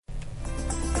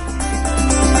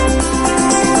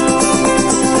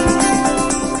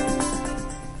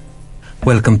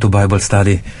Welcome to Bible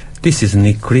Study. This is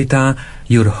Nick Krita,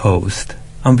 your host.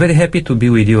 I'm very happy to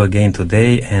be with you again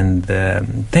today, and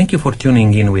thank you for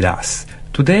tuning in with us.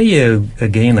 Today,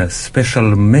 again, a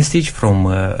special message from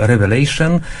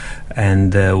Revelation,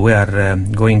 and we are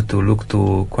going to look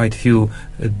to quite a few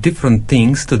different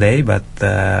things today, but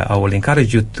I will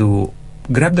encourage you to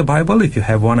grab the Bible if you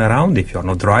have one around, if you're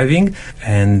not driving,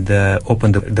 and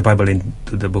open the Bible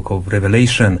into the book of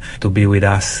Revelation to be with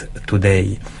us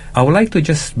today. I would like to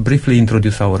just briefly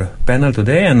introduce our panel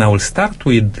today, and I will start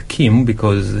with Kim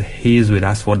because he is with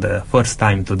us for the first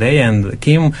time today. And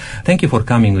Kim, thank you for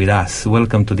coming with us.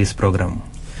 Welcome to this program.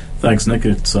 Thanks, Nick.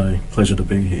 It's a pleasure to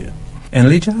be here. And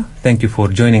Lydia, thank you for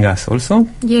joining us also.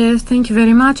 Yes, thank you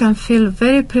very much. I feel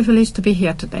very privileged to be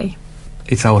here today.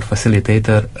 It's our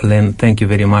facilitator, Len. Thank you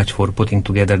very much for putting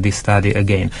together this study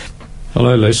again.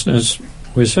 Hello, listeners.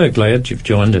 We're so glad you've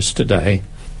joined us today.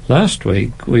 Last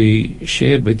week we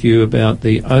shared with you about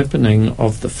the opening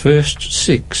of the first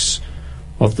 6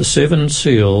 of the 7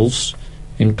 seals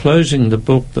enclosing the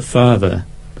book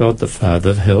God the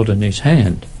Father held in his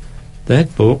hand.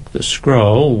 That book, the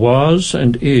scroll, was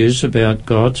and is about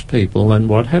God's people and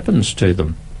what happens to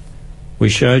them. We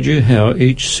showed you how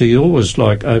each seal was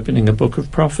like opening a book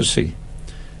of prophecy,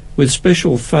 with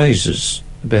special phases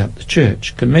about the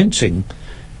church, commencing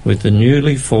with the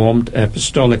newly formed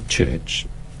apostolic church.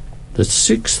 The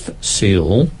 6th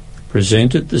seal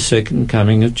presented the second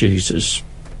coming of Jesus.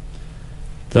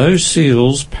 Those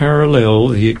seals parallel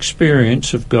the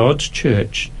experience of God's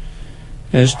church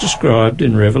as described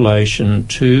in Revelation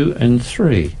 2 and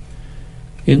 3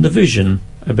 in the vision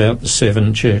about the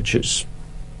 7 churches.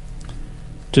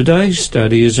 Today's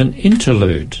study is an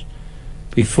interlude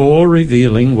before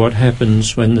revealing what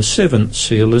happens when the 7th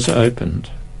seal is opened.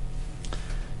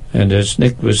 And as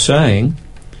Nick was saying,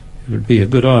 it would be a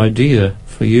good idea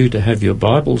for you to have your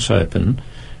Bibles open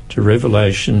to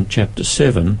Revelation chapter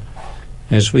 7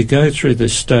 as we go through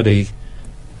this study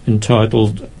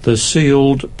entitled The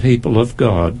Sealed People of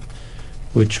God,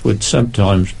 which would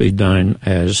sometimes be known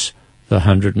as the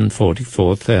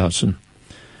 144,000.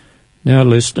 Now,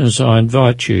 listeners, I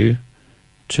invite you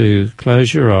to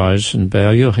close your eyes and bow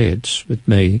your heads with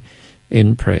me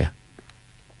in prayer.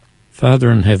 Father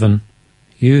in heaven,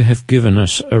 you have given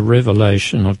us a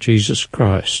revelation of Jesus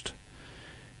Christ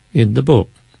in the book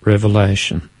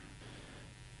Revelation.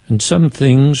 And some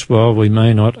things, while we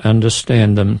may not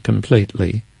understand them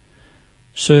completely,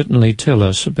 certainly tell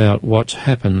us about what's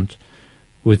happened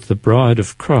with the bride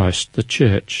of Christ, the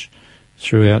church,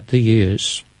 throughout the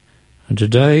years. And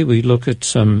today we look at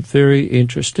some very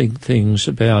interesting things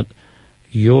about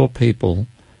your people,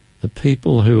 the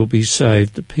people who will be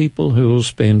saved, the people who will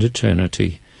spend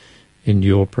eternity in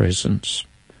your presence.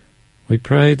 We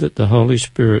pray that the Holy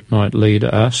Spirit might lead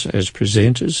us as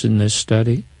presenters in this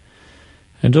study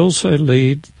and also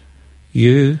lead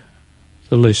you,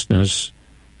 the listeners,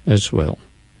 as well.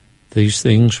 These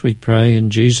things we pray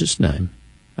in Jesus' name.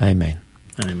 Amen.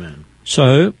 Amen.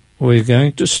 So, we're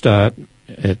going to start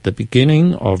at the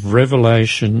beginning of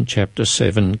Revelation chapter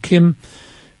 7. Kim,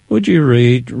 would you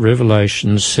read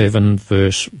Revelation 7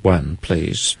 verse 1,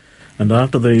 please? And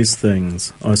after these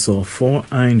things I saw 4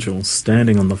 angels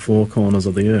standing on the 4 corners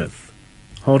of the earth,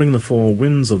 holding the 4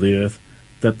 winds of the earth,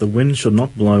 that the wind should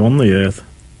not blow on the earth,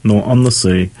 nor on the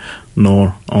sea,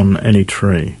 nor on any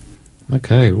tree.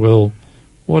 Okay, well,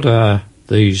 what are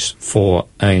these 4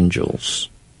 angels?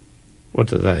 What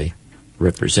do they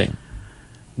represent?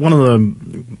 One of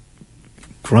the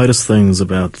greatest things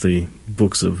about the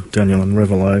books of Daniel and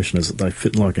Revelation is that they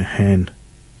fit like a hand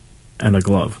and a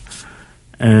glove.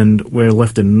 And we're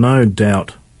left in no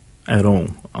doubt at all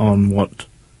on what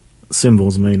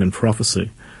symbols mean in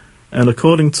prophecy. And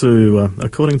according to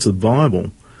the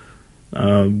Bible,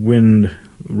 wind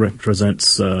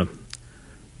represents the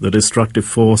destructive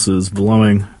forces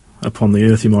blowing upon the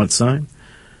earth, you might say,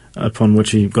 upon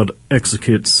which God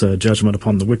executes judgment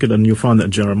upon the wicked. And you'll find that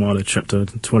in Jeremiah chapter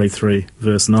 23,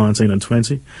 verse 19 and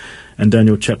 20, and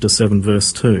Daniel chapter 7,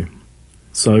 verse 2.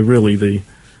 So really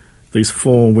these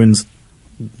 4 winds,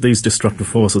 these destructive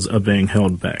forces are being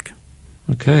held back.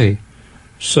 Okay,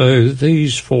 so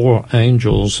these 4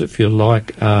 angels, if you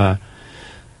like, are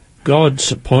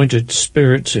God's appointed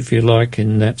spirits, if you like,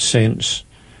 in that sense,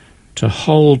 to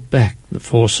hold back the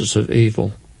forces of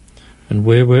evil. And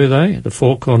where were they? The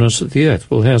 4 corners of the earth.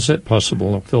 Well, how's that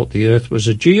possible? I thought the earth was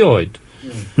a geoid.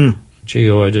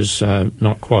 Geoid is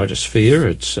not quite a sphere.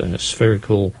 It's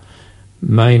spherical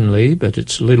mainly, but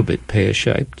it's a little bit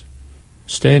pear-shaped.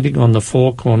 Standing on the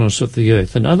 4 corners of the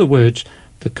earth. In other words,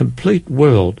 the complete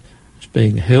world is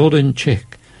being held in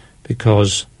check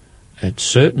because at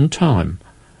certain time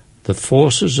the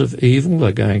forces of evil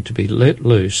are going to be let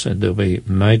loose and there'll be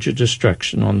major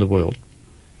destruction on the world.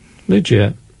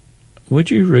 Lydia,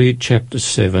 would you read chapter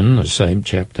 7, the same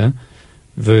chapter,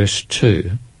 verse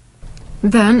 2?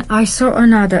 Then I saw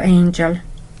another angel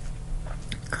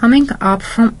coming up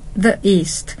from the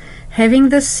east, having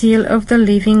the seal of the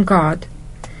living God.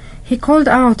 He called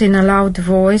out in a loud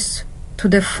voice to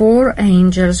the 4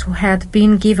 angels who had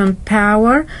been given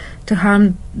power to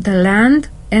harm the land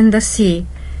and the sea.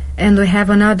 And we have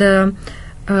another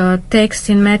text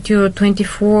in Matthew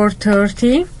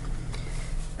 24:30.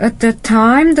 At the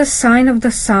time the sign of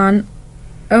the Son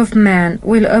of Man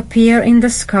will appear in the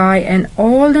sky, and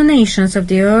all the nations of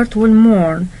the earth will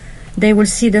mourn. They will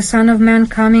see the Son of Man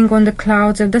coming on the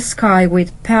clouds of the sky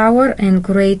with power and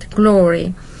great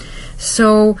glory.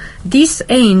 So this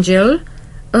angel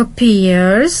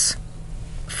appears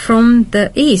from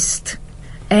the east,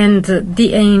 and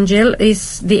the angel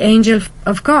is the angel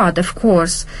of God, of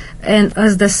course. And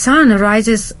as the sun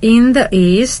rises in the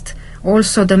east,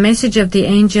 also the message of the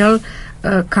angel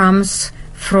comes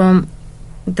from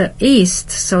the east,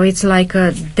 so it's like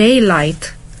a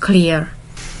daylight clear.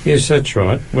 Yes, that's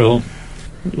right. Well,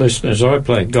 listeners, I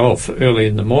play golf early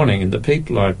in the morning, and the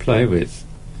people I play with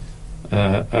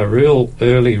are real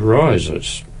early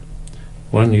risers.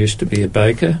 One used to be a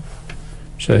baker,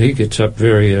 so he gets up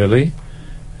very early,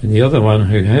 and the other one,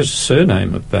 who has the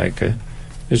surname of Baker,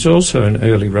 is also an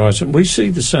early riser. We see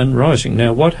the sun rising.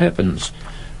 Now, what happens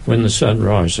when the sun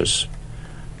rises?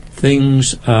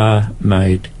 Things are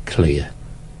made clear.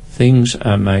 Things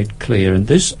are made clear. And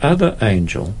this other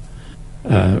angel,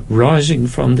 rising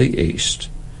from the east,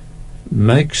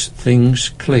 makes things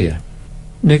clear.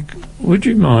 Nick, would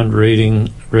you mind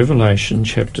reading Revelation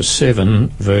chapter 7,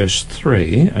 verse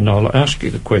 3, and I'll ask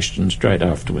you the question straight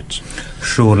afterwards.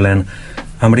 Sure, Len.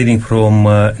 I'm reading from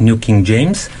New King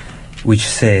James, which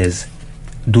says,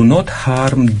 "Do not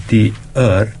harm the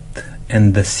earth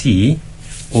and the sea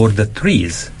or the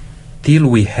trees, till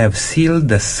we have sealed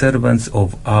the servants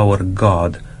of our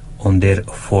God on their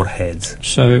foreheads."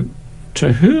 So,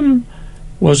 to whom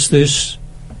was this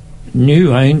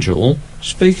new angel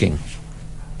speaking?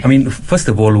 I mean, first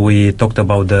of all, we talked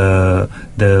about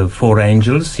the 4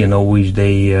 angels, which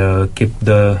they keep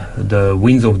the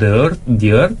winds of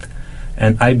the earth,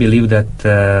 and I believe that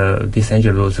this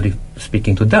angel was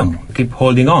speaking to them. Keep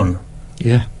holding on.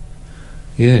 Yeah.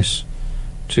 Yes.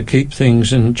 To keep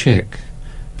things in check.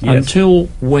 Yes. Until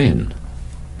when?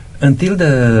 Until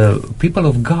the people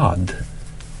of God,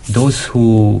 those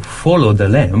who follow the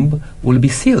Lamb, will be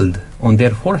sealed on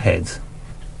their foreheads.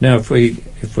 Now, if we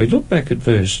look back at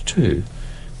verse 2,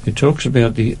 it talks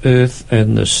about the earth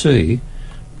and the sea.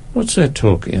 What's that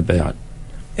talking about?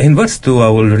 In verse 2, I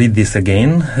will read this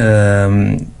again.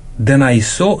 Then I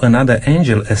saw another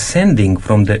angel ascending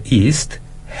from the east,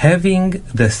 having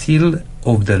the seal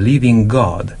of the living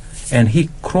God, and he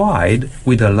cried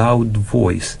with a loud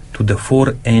voice to the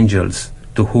 4 angels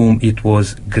to whom it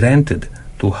was granted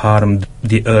to harm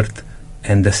the earth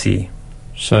and the sea.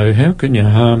 So how can you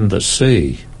harm the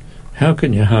sea? How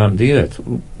can you harm the earth?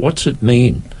 What's it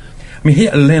mean? I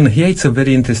mean, here it's a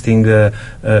very interesting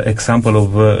example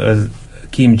of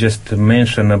Kim just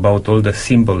mentioned about all the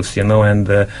symbols, and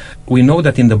we know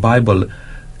that in the Bible,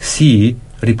 sea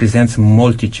represents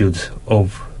multitudes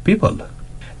of people.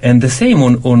 And the same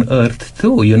on earth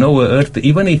too, earth,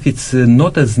 even if it's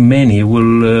not as many,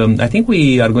 I think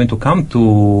we are going to come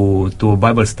to a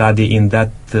Bible study in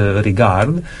that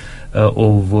regard,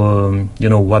 of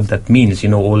what that means,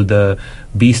 all the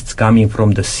beasts coming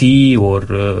from the sea or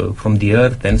from the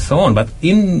earth and so on. But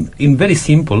in very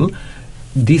simple,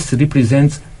 this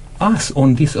represents us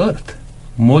on this earth,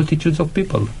 multitudes of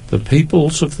people. The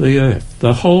peoples of the earth,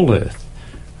 the whole earth.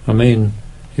 I mean,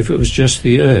 if it was just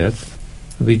the earth,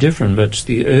 it would be different, but it's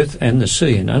the earth and the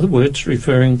sea. In other words,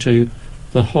 referring to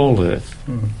the whole earth.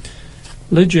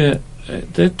 Lydia,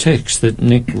 that text that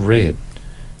Nick read,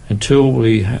 until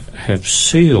we have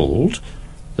sealed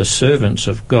the servants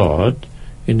of God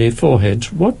in their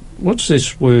foreheads, what's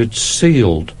this word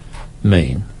sealed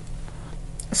mean?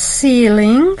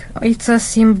 Sealing, it's a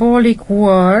symbolic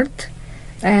word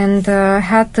and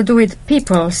had to do with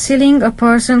people. Sealing a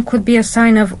person could be a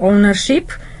sign of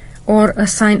ownership or a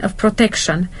sign of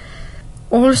protection.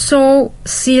 Also,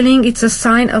 sealing, it's a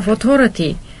sign of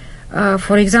authority.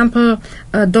 For example,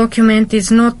 a document is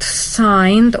not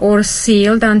signed or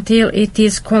sealed until it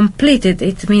is completed.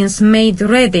 It means made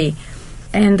ready.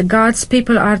 And God's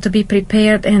people are to be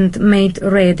prepared and made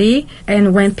ready.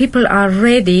 And when people are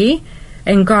ready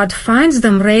and God finds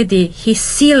them ready, He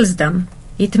seals them.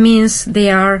 It means they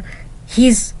are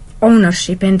His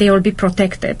ownership and they will be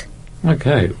protected.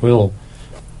 Okay, well,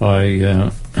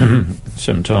 I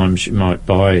sometimes you might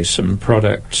buy some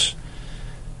products,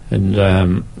 and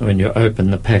when you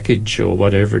open the package or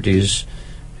whatever it is,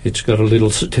 it's got a little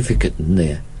certificate in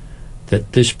there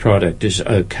that this product is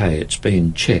okay, it's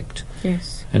been checked.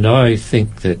 Yes. And I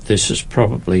think that this is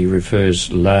probably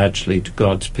refers largely to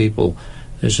God's people.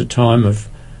 There's a time of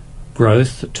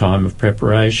growth, a time of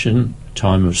preparation, a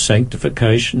time of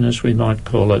sanctification, as we might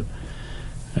call it.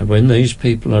 And when these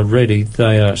people are ready,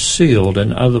 they are sealed.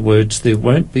 In other words, there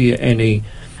won't be any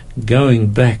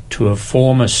going back to a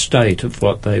former state of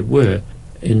what they were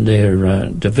in their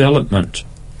development,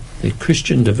 their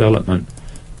Christian development.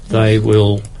 They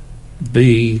will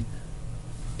be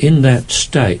in that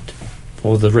state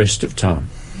for the rest of time.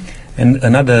 And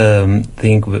another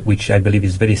thing which I believe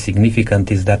is very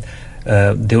significant is that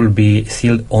they will be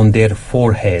sealed on their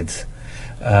foreheads.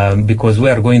 Because we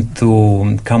are going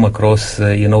to come across,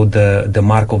 the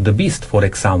mark of the beast, for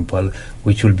example,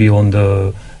 which will be on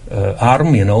the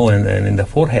arm, and in the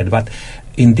forehead. But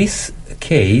in this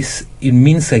case, it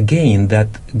means again that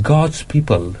God's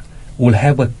people will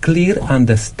have a clear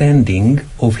understanding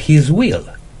of His will,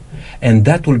 and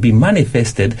that will be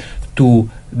manifested to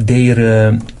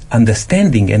their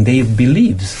understanding and their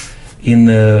beliefs in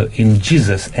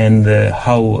Jesus and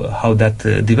how that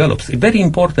develops. Very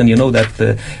important,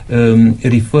 that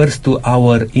refers to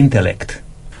our intellect.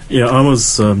 Yeah, I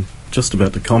was just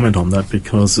about to comment on that,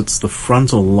 because it's the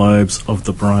frontal lobes of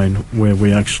the brain where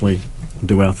we actually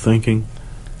do our thinking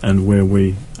and where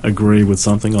we agree with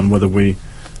something on whether we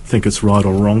think it's right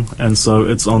or wrong. And so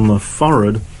it's on the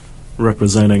forehead,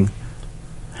 representing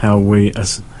how we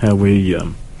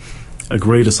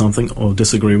agree to something or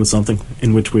disagree with something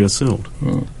in which we are sealed.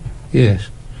 Yes.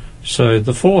 So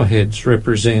the foreheads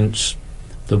represents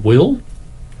the will,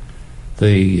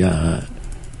 the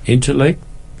intellect.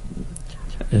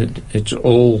 It's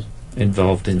all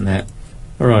involved in that.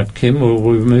 All right, Kim,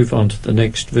 we'll move on to the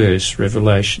next verse,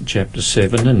 Revelation chapter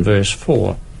 7 and verse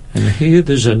 4. And here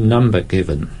there's a number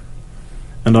given.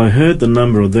 And I heard the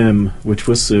number of them which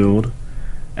were sealed,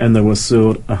 and there were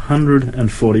sealed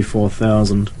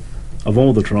 144,000 of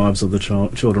all the tribes of the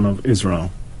children of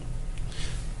Israel.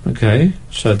 Okay,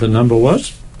 so the number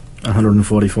was?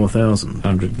 144,000.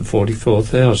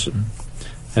 144,000.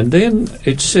 And then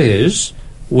it says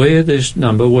where this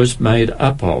number was made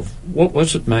up of. What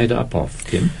was it made up of,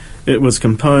 Kim? It was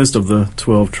composed of the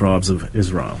 12 tribes of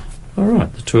Israel. All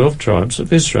right, the 12 tribes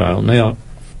of Israel. Now,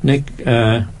 Nick,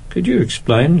 could you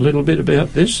explain a little bit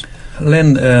about this?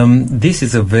 Len, this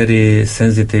is a very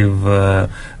sensitive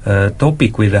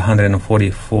topic with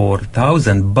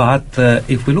 144,000, but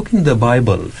if we look in the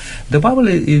Bible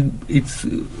it's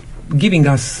giving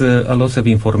us a lot of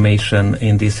information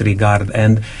in this regard,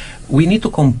 and we need to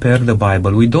compare the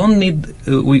Bible. We don't need,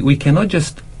 we cannot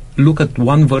just look at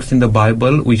one verse in the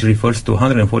Bible which refers to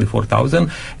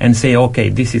 144,000 and say, okay,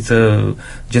 this is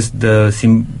just the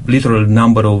literal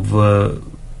number of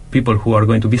people who are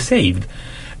going to be saved.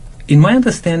 In my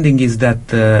understanding is that,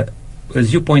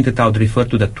 as you pointed out, refer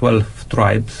to the 12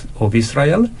 tribes of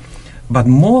Israel, but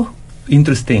more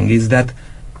interesting is that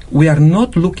we are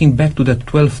not looking back to the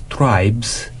 12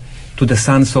 tribes, to the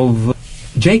sons of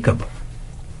Jacob.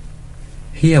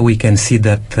 Here we can see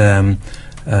that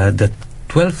the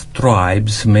 12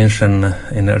 tribes mentioned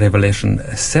in Revelation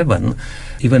 7,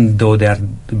 even though they are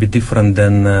a bit different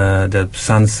than the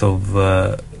sons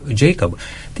of Jacob,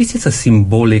 this is a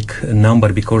symbolic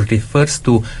number because it refers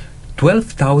to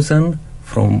 12,000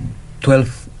 from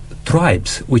 12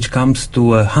 tribes, which comes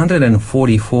to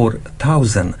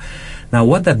 144,000. Now,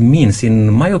 what that means,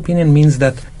 in my opinion, means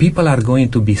that people are going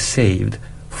to be saved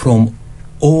from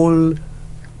all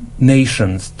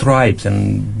nations, tribes,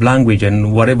 and language,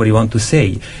 and whatever you want to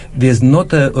say. There's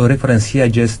not a reference here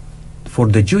just for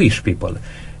the Jewish people.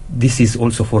 This is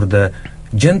also for the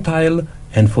Gentile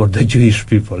and for the Jewish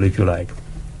people, if you like.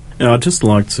 Now, I'd just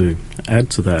like to add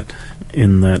to that,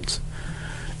 in that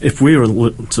if we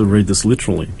were to read this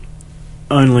literally,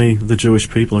 only the Jewish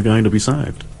people are going to be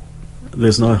saved.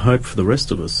 There's no hope for the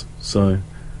rest of us. So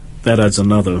that adds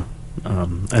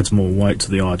adds more weight to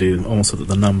the idea also that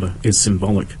the number is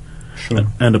symbolic. Sure.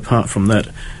 And apart from that,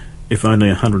 if only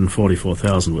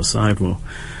 144,000 were saved, well,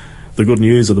 the good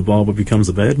news of the Bible becomes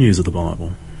the bad news of the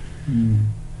Bible.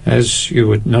 As you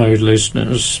would know,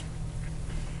 listeners,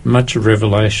 much of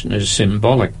Revelation is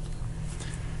symbolic,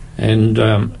 and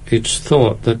it's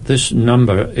thought that this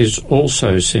number is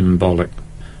also symbolic.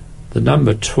 The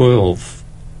number 12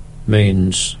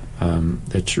 means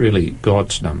it's really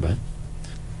God's number,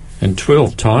 and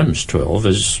 12 times 12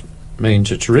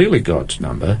 means it's really God's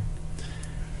number.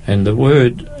 And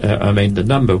the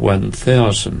number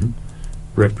 1,000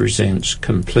 represents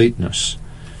completeness.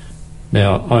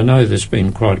 Now, I know there's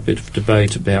been quite a bit of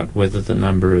debate about whether the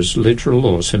number is literal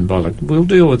or symbolic. We'll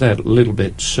deal with that a little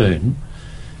bit soon.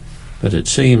 But it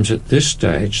seems at this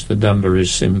stage the number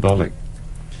is symbolic.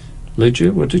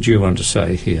 Lydia, what did you want to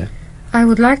say here? I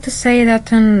would like to say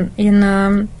that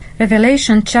in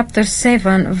Revelation chapter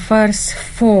 7 verse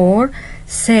 4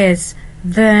 says,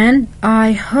 "Then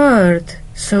I heard,"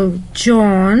 so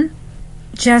John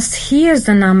just hears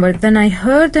the number, "Then I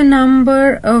heard the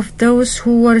number of those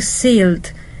who were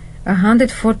sealed,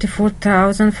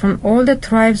 144,000 from all the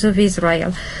tribes of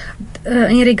Israel."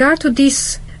 In regard to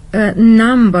this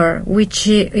number, which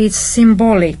is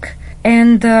symbolic,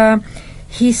 and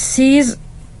he sees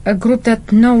a group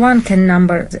that no one can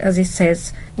number, as it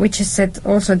says, which is said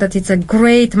also that it's a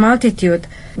great multitude.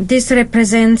 This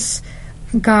represents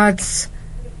God's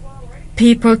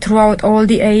people throughout all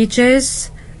the ages,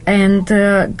 and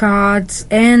God's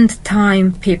end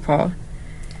time people.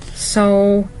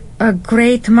 So a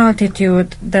great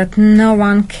multitude that no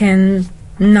one can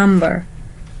number.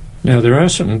 Now there are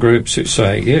some groups who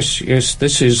say, yes,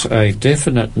 this is a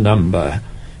definite number.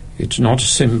 It's not a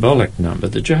symbolic number.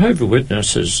 The Jehovah's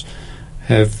Witnesses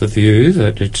have the view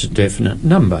that it's a definite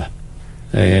number.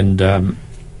 And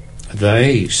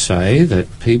they say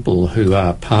that people who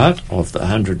are part of the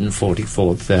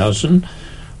 144,000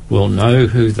 will know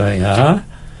who they are,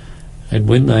 and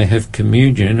when they have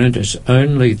communion, it is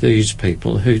only these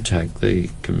people who take the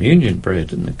communion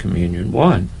bread and the communion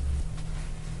wine.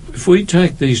 If we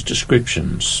take these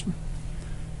descriptions,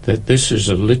 that this is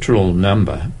a literal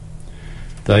number,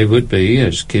 they would be,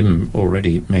 as Kim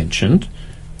already mentioned,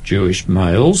 Jewish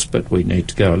males, but we need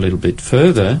to go a little bit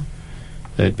further.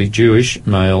 They'd be Jewish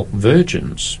male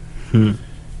virgins. And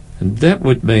that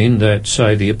would mean that,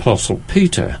 say, the Apostle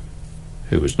Peter,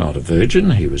 who was not a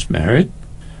virgin, he was married,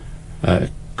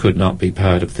 could not be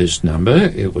part of this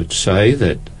number. It would say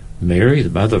that Mary, the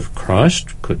mother of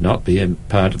Christ, could not be a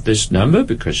part of this number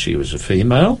because she was a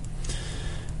female.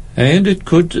 And it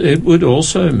would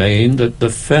also mean that the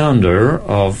founder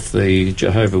of the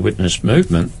Jehovah's Witness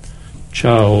movement,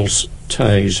 Charles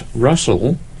Taze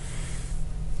Russell,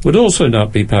 would also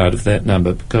not be part of that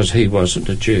number because he wasn't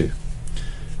a Jew.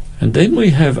 And then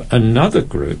we have another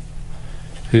group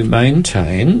who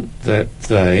maintain that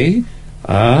they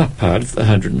are part of the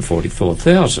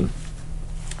 144,000.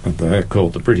 They are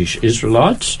called the British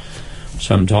Israelites,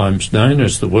 sometimes known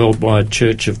as the Worldwide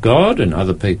Church of God, and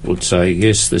other people would say,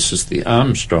 yes, this is the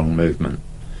Armstrong movement.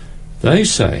 They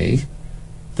say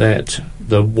that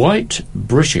the white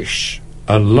British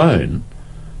alone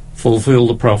fulfill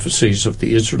the prophecies of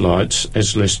the Israelites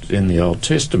as listed in the Old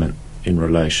Testament in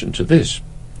relation to this.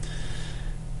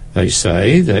 They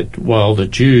say that while the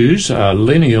Jews are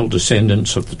lineal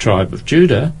descendants of the tribe of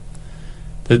Judah,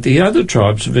 that the other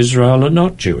tribes of Israel are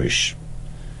not Jewish,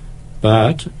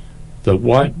 but the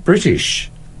white British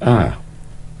are.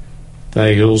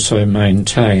 They also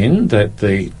maintain that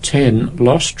the 10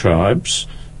 lost tribes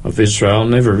of Israel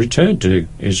never returned to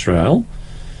Israel,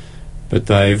 but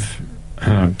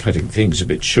I'm cutting things a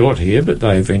bit short here, but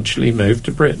they eventually moved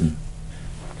to Britain.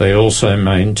 They also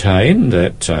maintain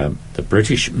that the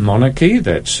British monarchy,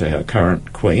 that's our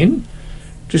current Queen,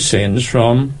 descends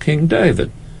from King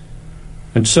David.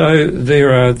 And so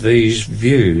there are these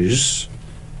views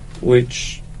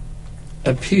which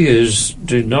appears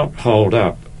do not hold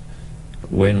up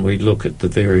when we look at the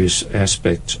various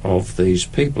aspects of these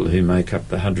people who make up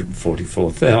the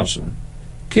 144,000.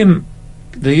 Kim,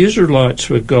 the Israelites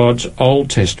were God's Old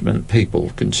Testament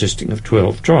people consisting of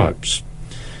 12 tribes.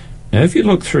 Now, if you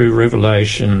look through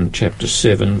Revelation chapter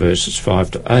 7, verses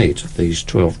 5 to 8, these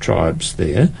 12 tribes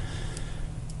there,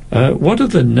 what are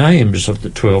the names of the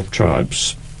 12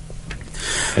 tribes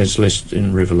as listed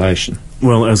in Revelation?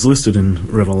 Well, as listed in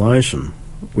Revelation,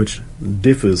 which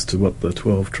differs to what the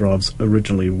 12 tribes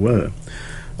originally were,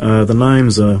 the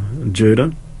names are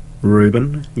Judah,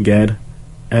 Reuben, Gad,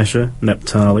 Asher,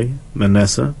 Naphtali,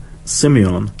 Manasseh,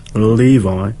 Simeon,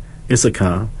 Levi,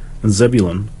 Issachar,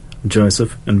 Zebulun,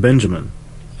 Joseph and Benjamin.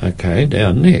 Okay,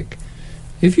 now Nick,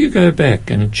 if you go back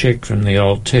and check from the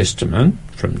Old Testament,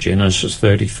 from Genesis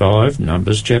 35,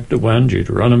 Numbers chapter 1,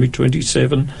 Deuteronomy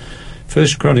 27, 1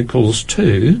 Chronicles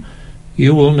 2,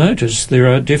 you will notice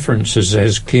there are differences,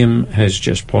 as Kim has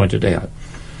just pointed out.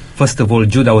 First of all,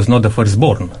 Judah was not the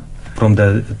firstborn from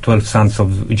the 12 sons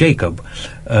of Jacob.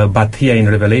 But here in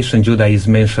Revelation, Judah is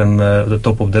mentioned at the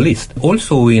top of the list.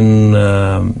 Also in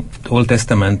the Old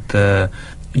Testament,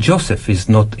 Joseph is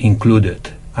not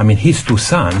included. I mean, his two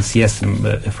sons, yes,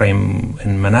 Ephraim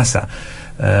and Manasseh,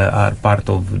 are part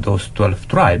of those 12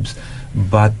 tribes.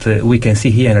 But we can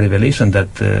see here in Revelation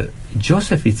that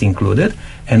Joseph is included,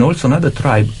 and also another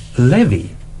tribe, Levi,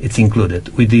 it's included.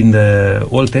 Within the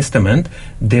Old Testament,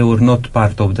 they were not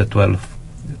part of the 12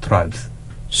 tribes.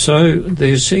 So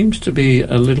there seems to be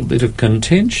a little bit of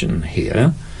contention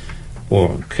here,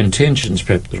 or contention's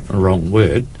perhaps the wrong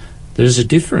word. There's a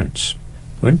difference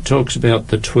when it talks about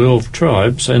the 12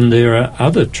 tribes and there are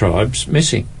other tribes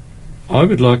missing. I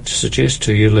would like to suggest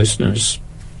to you listeners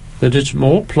that it's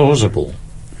more plausible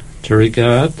to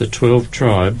regard the 12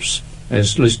 tribes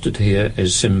as listed here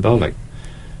as symbolic.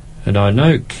 And I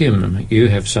know, Kim, you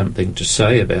have something to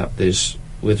say about this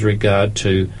with regard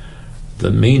to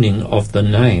the meaning of the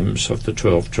names of the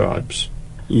 12 tribes.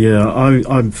 Yeah,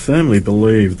 I firmly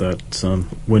believe that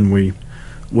when we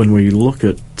look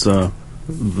at the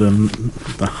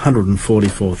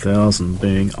 144,000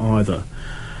 being either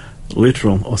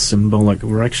literal or symbolic,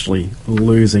 we're actually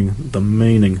losing the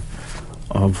meaning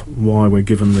of why we're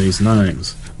given these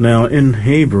names. Now, in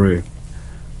Hebrew,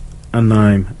 a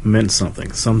name meant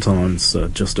something, sometimes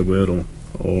just a word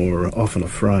or often a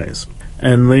phrase.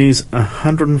 And these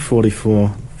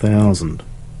 144,000,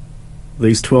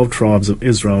 these 12 tribes of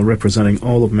Israel representing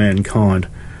all of mankind,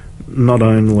 not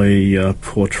only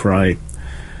portray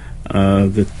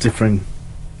the different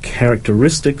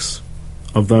characteristics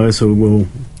of those who will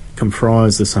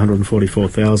comprise this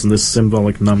 144,000, this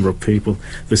symbolic number of people,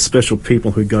 this special people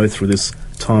who go through this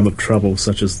time of trouble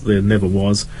such as there never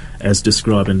was, as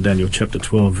described in Daniel chapter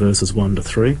 12 verses 1 to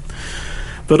 3.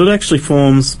 But it actually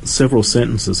forms several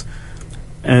sentences,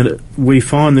 and we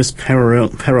find this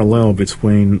parallel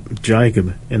between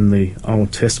Jacob in the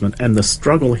Old Testament and the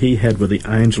struggle he had with the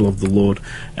angel of the Lord,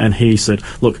 and he said,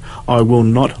 "Look, I will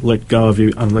not let go of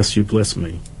you unless you bless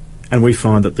me." And we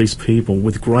find that these people,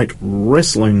 with great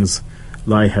wrestlings,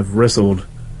 they have wrestled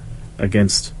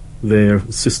against their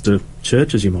sister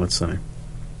churches, you might say,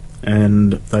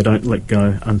 and they don't let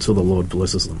go until the Lord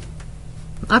blesses them.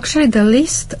 Actually, the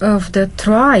list of the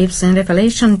tribes in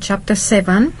Revelation chapter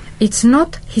 7, it's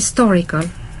not historical,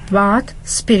 but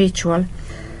spiritual.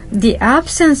 The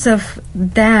absence of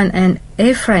Dan and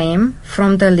Ephraim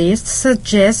from the list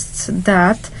suggests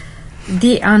that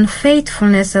the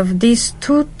unfaithfulness of these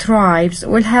two tribes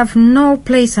will have no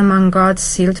place among God's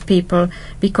sealed people,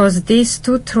 because these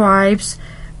two tribes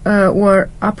were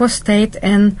apostate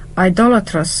and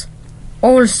idolatrous.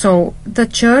 Also, the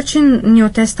church in New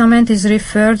Testament is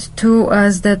referred to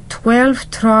as the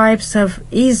 12 tribes of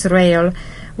Israel.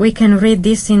 We can read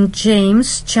this in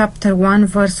James chapter 1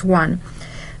 verse 1.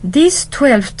 These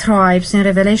 12 tribes in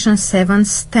Revelation 7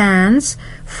 stands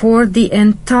for the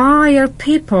entire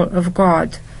people of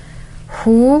God,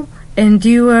 who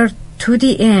endure to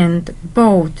the end,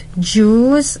 both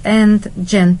Jews and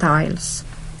Gentiles.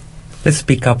 Let's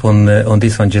pick up on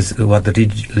this one, just what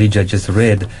Lydia just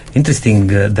read. Interesting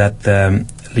that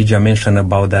Lydia mentioned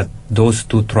about that those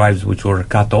two tribes which were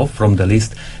cut off from the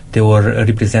list, they were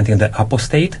representing the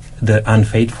apostate, the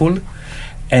unfaithful.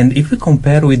 And if we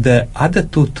compare with the other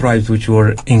two tribes which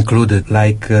were included,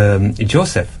 like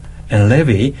Joseph and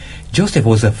Levi, Joseph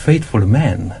was a faithful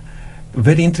man.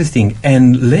 Very interesting.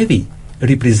 And Levi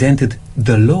represented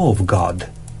the law of God,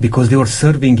 because they were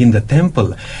serving in the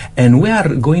temple. And we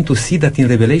are going to see that in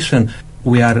Revelation,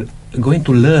 we are going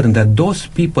to learn that those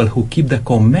people who keep the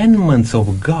commandments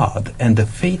of God and the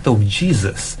faith of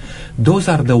Jesus, those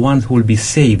are the ones who will be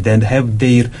saved and have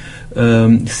their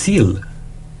seal,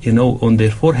 on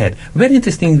their forehead. Very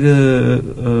interesting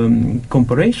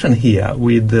comparison here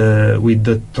with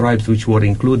the tribes which were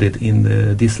included in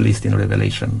this list in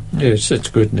Revelation. Yes, that's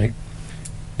good, Nick.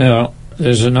 Now,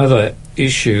 there's another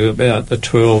issue about the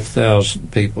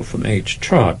 12,000 people from each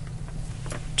tribe.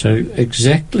 To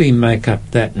exactly make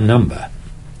up that number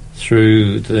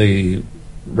through the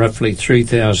roughly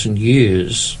 3,000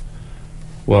 years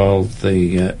while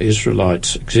the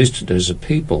Israelites existed as a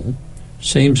people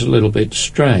seems a little bit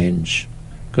strange,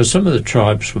 because some of the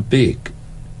tribes were big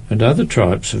and other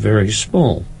tribes are very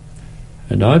small.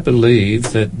 And I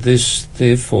believe that this,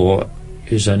 therefore,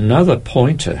 is another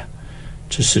pointer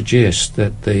to suggest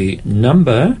that the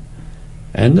number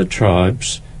and the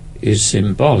tribes is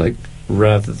symbolic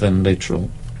rather than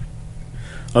literal.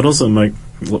 I'd also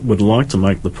would like to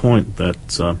make the point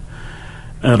that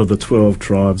out of the 12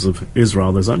 tribes of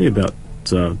Israel, there's only about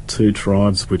 2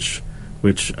 tribes which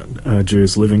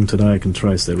Jews living today can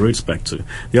trace their roots back to.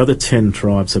 The other 10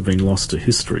 tribes have been lost to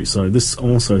history. So this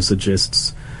also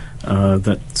suggests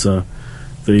that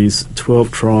these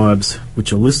 12 tribes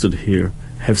which are listed here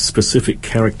have specific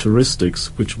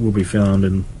characteristics which will be found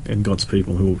in God's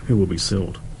people who will be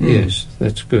sealed. Yes,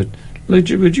 that's good.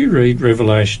 Lydia, would you read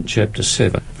Revelation chapter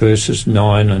 7, verses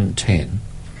 9 and 10?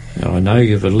 Now, I know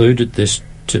you've alluded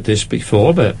to this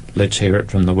before, but let's hear it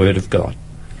from the Word of God.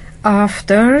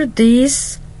 After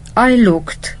this I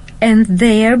looked, and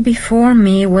there before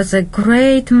me was a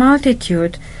great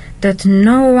multitude that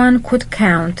no one could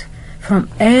count, from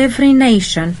every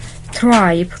nation,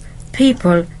 tribe,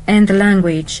 people, and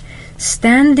language,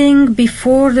 standing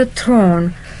before the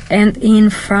throne and in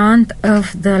front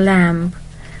of the Lamb.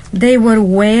 They were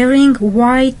wearing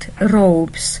white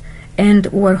robes and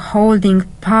were holding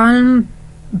palm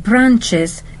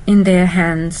branches in their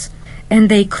hands, and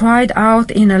they cried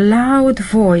out in a loud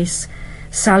voice,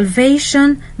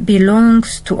 "Salvation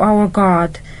belongs to our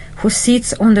God, who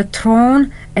sits on the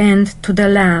throne, and to the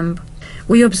Lamb."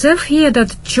 We observe here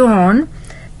that John,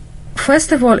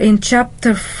 first of all in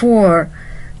chapter 4,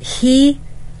 he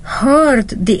heard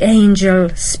the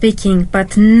angel speaking,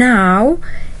 but now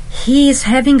he is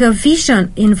having a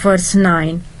vision in verse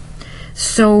 9.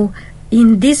 So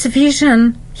in this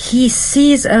vision he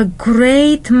sees a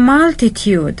great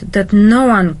multitude that no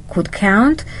one could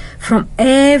count, from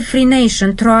every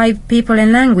nation, tribe, people,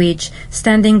 and language,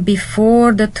 standing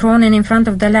before the throne and in front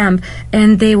of the Lamb,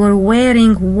 and they were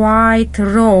wearing white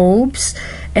robes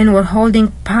and were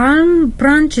holding palm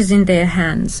branches in their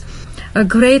hands. A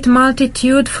great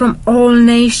multitude from all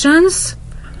nations,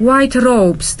 white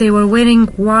robes. They were wearing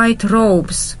white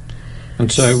robes.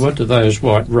 And so what do those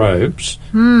white robes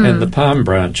and the palm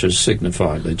branches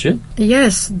signify, Lydia?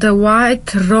 Yes, the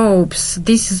white robes.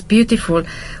 This is beautiful.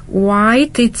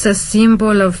 White, it's a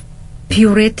symbol of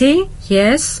purity,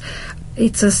 yes.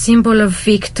 It's a symbol of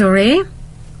victory.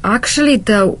 Actually,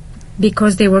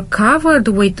 because they were covered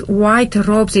with white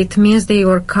robes, it means they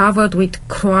were covered with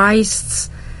Christ's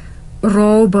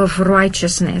robe of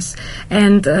righteousness,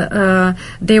 and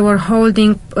they were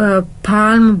holding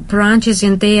palm branches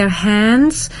in their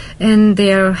hands, and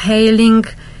they're hailing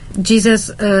Jesus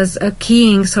as a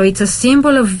king. So it's a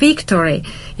symbol of victory.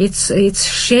 It's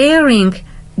sharing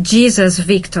Jesus'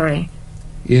 victory.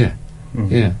 Yeah.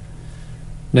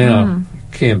 Now,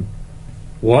 Kim,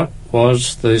 what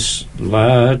was this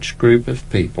large group of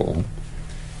people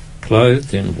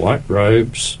clothed in white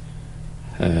robes,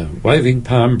 waving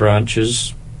palm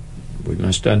branches? We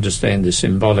must understand this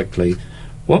symbolically.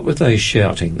 What were they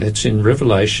shouting? That's in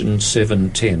Revelation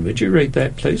 7:10. Would you read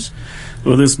that, please?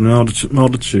 Well, this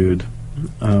multitude,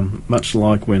 much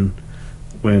like when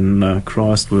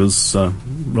Christ was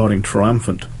riding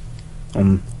triumphant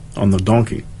on the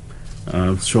donkey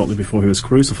shortly before he was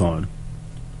crucified,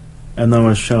 and they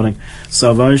were shouting,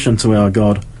 "Salvation to our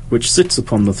God, which sits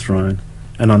upon the throne,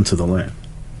 and unto the Lamb."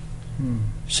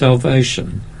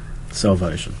 Salvation.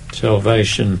 Salvation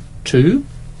to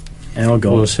our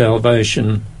God, or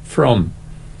salvation from?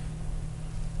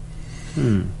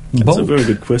 That's Both. a very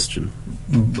good question.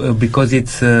 Because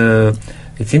it's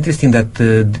interesting that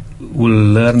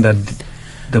we'll learn that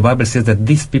the Bible says that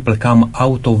these people come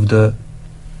out of the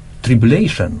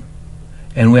tribulation,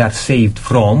 and we are saved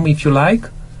from, if you like,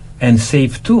 and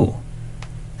saved to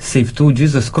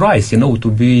Jesus Christ,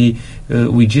 to be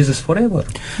with Jesus forever.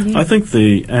 Yeah. I think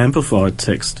the Amplified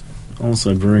text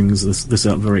also brings this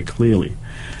out very clearly,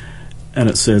 and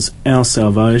it says, "Our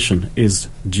salvation is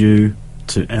due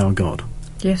to our God."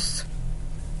 Yes.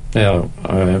 Now,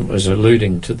 I was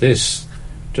alluding to this.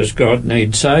 Does God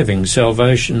need saving?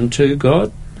 Salvation to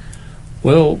God?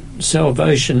 Well,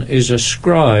 salvation is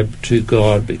ascribed to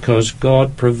God because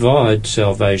God provides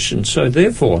salvation. So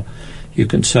therefore, you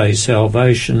can say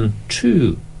salvation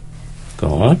to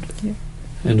God,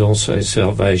 and also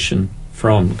salvation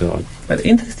from God. But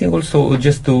interesting also,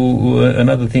 just to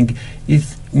another thing,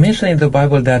 is mentioned in the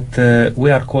Bible that we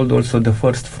are called also the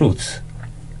first fruits.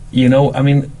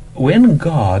 When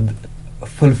God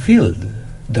fulfilled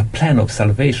the plan of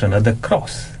salvation at the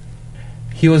cross,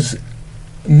 he was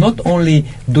not only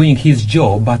doing his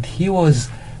job, but he was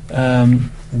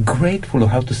grateful,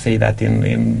 how to say that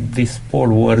in these 4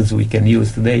 words we can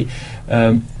use today,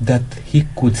 that he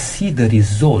could see the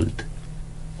result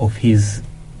of his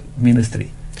ministry.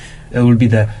 It will be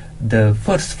the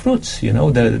first fruits,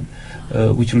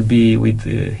 which will be with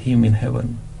him in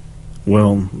heaven.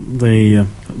 Well,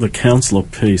 the counsel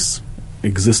of peace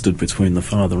existed between the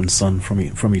Father and Son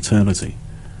from eternity,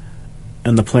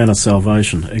 and the plan of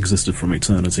salvation existed from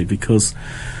eternity, because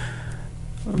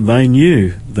they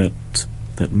knew that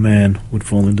man would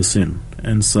fall into sin,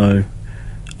 and so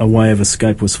a way of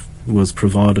escape was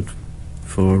provided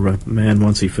for man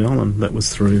once he fell, and that was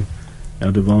through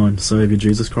our divine Saviour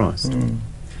Jesus Christ.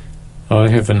 I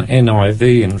have an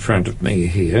NIV in front of me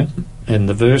here, and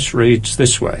the verse reads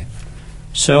this way: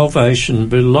 "Salvation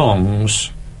belongs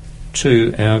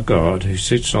to our God who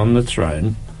sits on the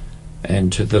throne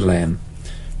and to the Lamb.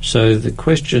 So the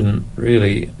question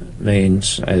really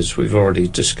means, as we've already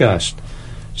discussed,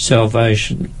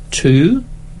 salvation to,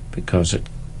 because it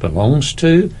belongs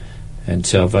to, and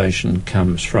salvation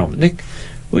comes from. Nick,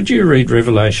 would you read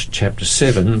Revelation chapter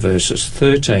 7, verses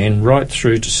 13 right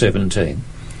through to 17?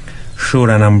 Sure,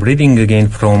 and I'm reading again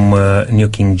from New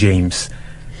King James,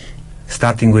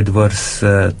 starting with verse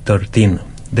 13.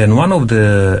 Then one of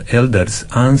the elders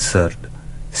answered,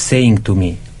 saying to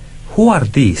me, "Who are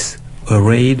these,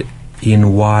 arrayed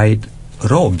in white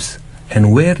robes,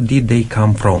 and where did they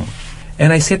come from?"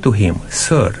 And I said to him,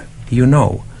 "Sir, you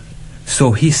know."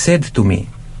 So he said to me,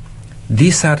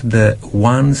 "These are the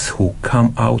ones who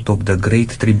come out of the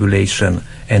great tribulation,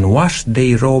 and washed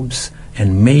their robes,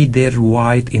 and made their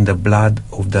white in the blood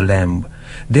of the Lamb.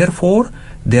 Therefore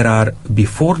they are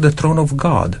before the throne of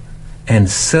God, and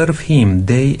serve him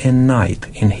day and night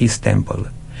in his temple.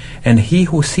 And he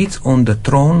who sits on the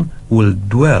throne will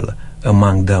dwell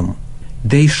among them.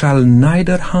 They shall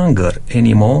neither hunger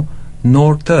any more,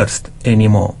 nor thirst any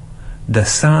more. The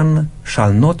sun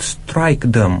shall not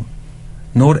strike them,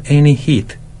 nor any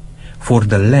heat. For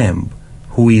the Lamb,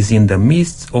 who is in the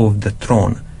midst of the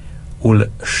throne, will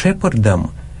shepherd them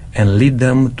and lead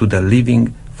them to the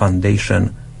living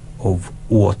foundation of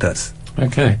waters."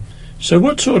 Okay, so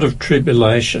what sort of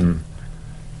tribulation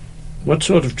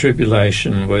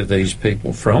were these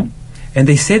people from? And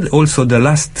they said also the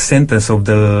last sentence of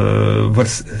the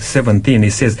verse 17,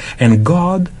 it says, "And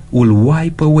God will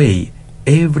wipe away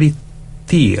every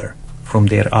tear from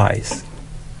their eyes."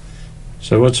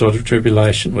 So what sort of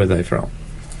tribulation were they from?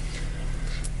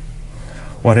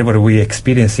 Whatever we're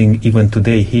experiencing even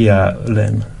today here,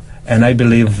 Len. And I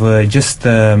believe, just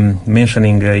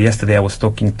mentioning yesterday, I was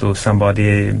talking to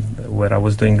somebody where I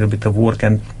was doing a bit of work,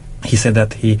 and he said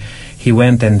that he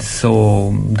went and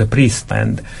saw the priest,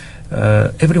 and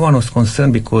everyone was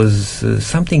concerned because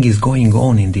something is going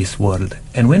on in this world.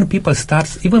 And when people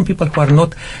start, even people who are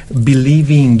not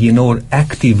believing,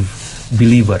 active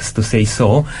believers, to say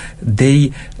so,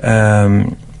 they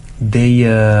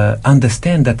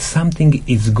understand that something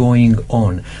is going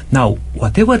on. Now,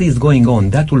 whatever is going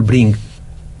on, that will bring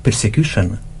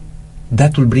persecution,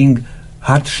 that will bring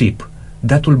hardship,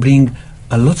 that will bring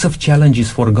lots of challenges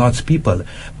for God's people.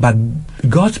 But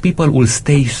God's people will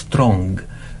stay strong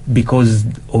because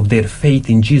of their faith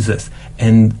in Jesus.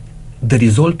 And the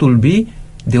result will be,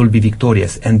 they will be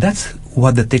victorious. And that's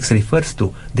what the text refers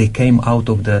to. They came out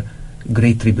of the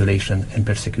great tribulation and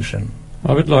persecution.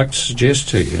 I would like to suggest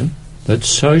to you that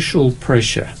social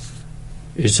pressure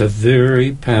is a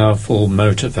very powerful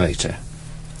motivator.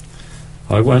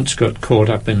 I once got caught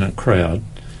up in a crowd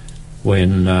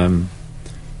when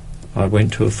I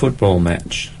went to a football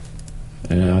match.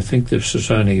 And I think this was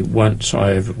only once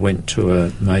I ever went to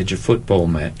a major football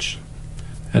match.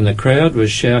 And the crowd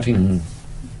was shouting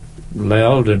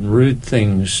loud and rude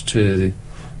things to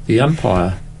the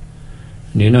umpire.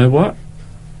 And you know what?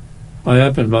 I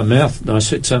opened my mouth and I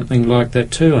said something like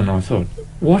that too, and I thought,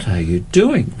 what are you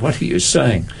doing? What are you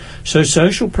saying? So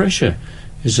social pressure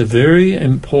is a very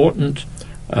important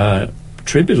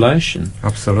tribulation.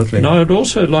 Absolutely. And I would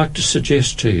also like to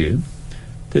suggest to you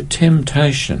that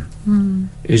temptation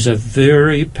is a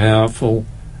very powerful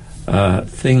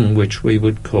thing which I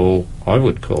would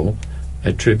call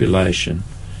a tribulation.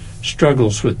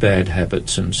 Struggles with bad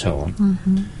habits and so on.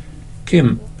 Mm-hmm.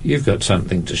 Kim, you've got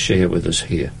something to share with us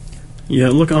here. Yeah,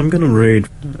 look, I'm going to read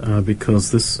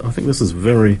because I think this is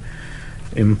very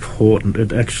important.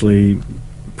 It actually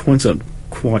points out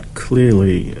quite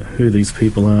clearly who these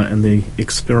people are and the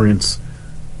experience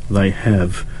they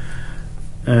have.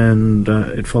 And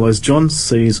it follows, "John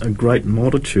sees a great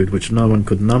multitude which no one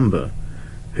could number,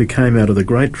 who came out of the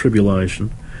great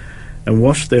tribulation and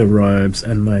washed their robes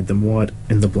and made them white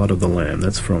in the blood of the Lamb."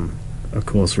 That's from, of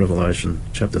course, Revelation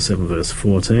chapter 7, verse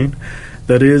 14.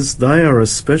 That is, they are a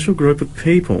special group of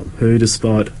people who,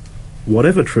 despite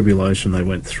whatever tribulation they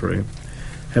went through,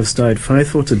 have stayed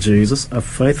faithful to Jesus, a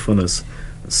faithfulness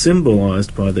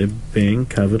symbolised by their being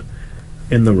covered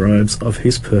in the robes of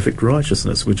his perfect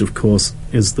righteousness, which of course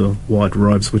is the white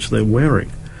robes which they're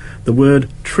wearing. The word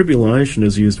tribulation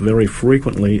is used very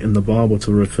frequently in the Bible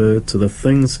to refer to the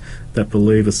things that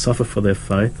believers suffer for their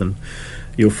faith, and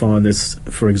you'll find this,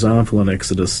 for example, in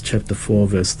Exodus chapter 4,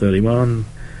 verse 31,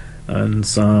 and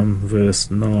Psalm verse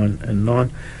 9 and 9,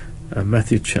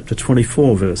 Matthew chapter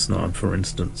 24, verse 9, for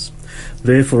instance.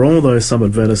 Therefore, although some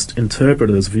Adventist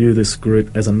interpreters view this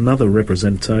group as another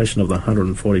representation of the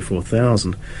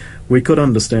 144,000, we could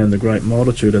understand the great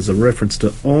multitude as a reference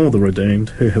to all the redeemed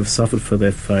who have suffered for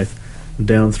their faith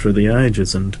down through the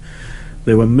ages, and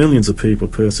there were millions of people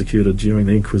persecuted during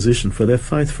the Inquisition for their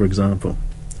faith, for example.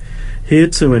 Here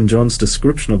too, in John's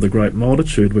description of the great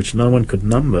multitude which no one could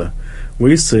number,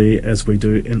 we see, as we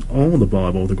do in all the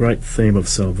Bible, the great theme of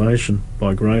salvation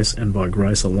by grace and by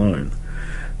grace alone.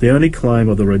 The only claim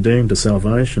of the redeemed to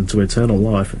salvation, to eternal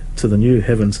life, to the new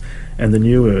heavens and the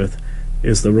new earth,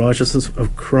 is the righteousness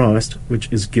of Christ,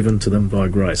 which is given to them by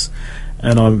grace.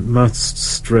 And I must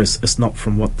stress, it's not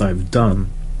from what they've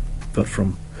done, but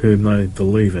from whom they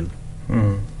believe in.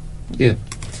 Yeah.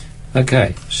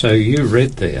 Okay, so you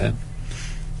read there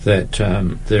that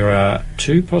there are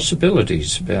two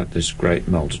possibilities about this great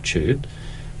multitude.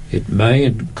 It may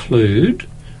include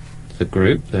the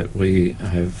group that we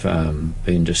have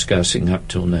been discussing up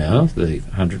till now, the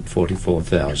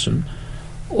 144,000,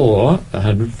 or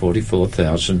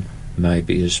 144,000 may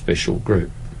be a special group.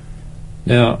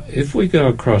 Now, if we go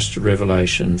across to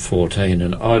Revelation 14,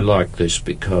 and I like this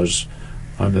because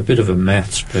I'm a bit of a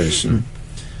maths person,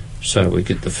 so we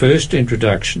get the first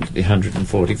introduction to the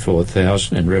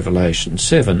 144,000 in Revelation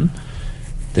 7,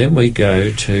 then we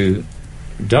go to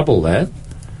double that,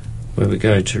 where we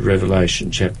go to Revelation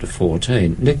chapter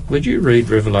 14. Nick, would you read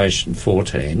Revelation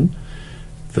 14,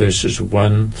 verses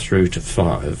 1 through to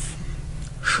 5?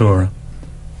 Sure.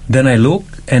 Then I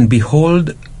looked, and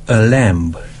behold, a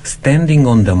Lamb standing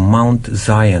on the Mount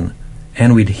Zion,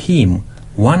 and with him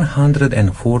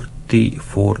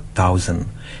 144,000,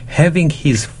 having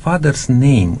his Father's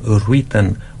name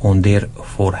written on their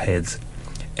foreheads.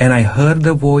 And I heard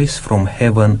a voice from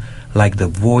heaven like the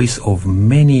voice of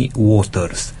many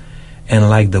waters, and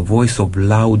like the voice of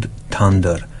loud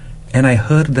thunder. And I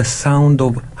heard the sound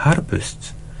of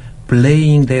harpists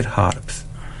playing their harps.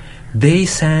 They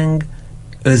sang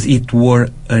as it were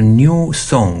a new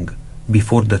song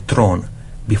before the throne,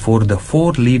 before the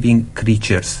four living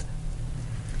creatures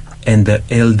and the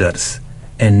elders,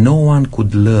 and no one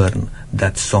could learn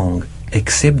that song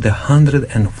except the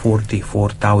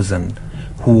 144,000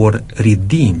 who were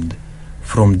redeemed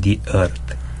from the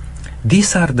earth.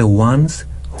 These are the ones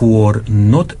who were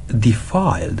not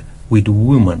defiled with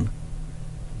women,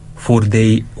 for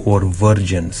they were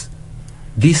virgins.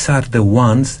 These are the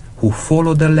ones who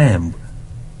follow the Lamb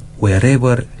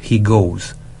wherever he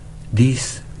goes.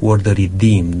 These were the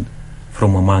redeemed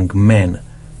from among men,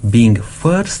 being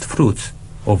first fruits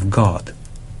of God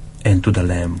and to the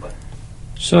Lamb.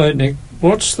 So, Nick,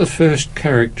 what's the first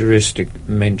characteristic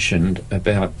mentioned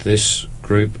about this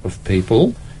group of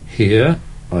people here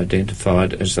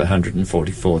identified as the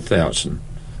 144,000?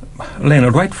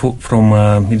 Leonard, right from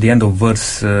the end of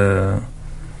verse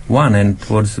 1 and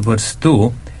towards verse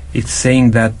 2, it's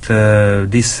saying that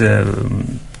this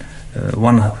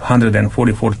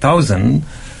 144,000,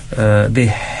 they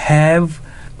have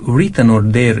written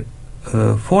on their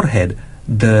forehead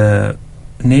the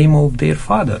name of their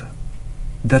father.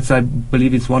 That's, I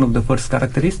believe, it's one of the first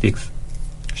characteristics.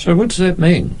 So what does that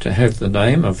mean, to have the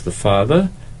name of the Father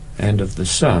and of the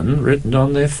Son written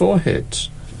on their foreheads?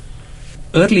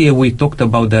 Earlier we talked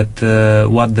about that,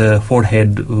 what the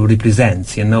forehead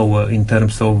represents, in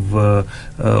terms of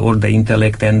all the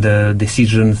intellect and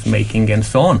decisions making and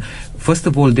so on. First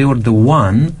of all, they were the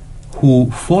one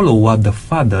who follow what the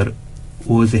Father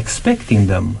was expecting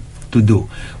them to do,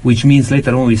 which means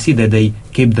later on we see that they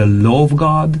keep the law of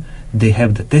God, they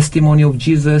have the testimony of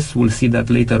Jesus. We'll see that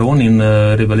later on in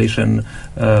Revelation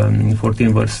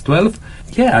 14 verse 12.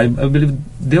 Yeah, I believe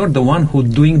they are the one who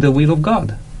doing the will of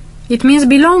God. It means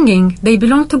belonging. They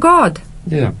belong to God.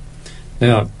 Yeah.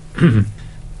 Now,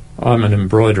 I'm an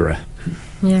embroiderer.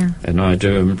 Yeah. And I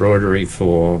do embroidery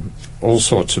for all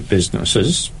sorts of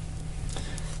businesses.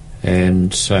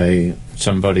 And say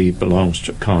somebody belongs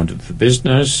to kind of the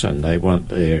business and they want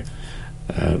their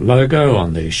logo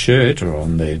on their shirt or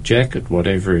on their jacket,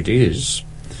 whatever it is.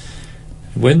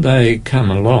 When they come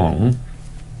along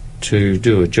to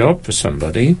do a job for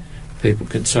somebody, people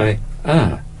can say,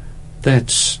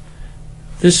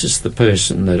 this is the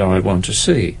person that I want to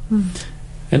see.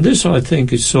 And this, I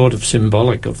think, is sort of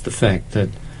symbolic of the fact that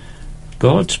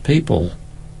God's people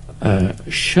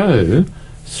show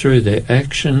through their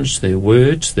actions, their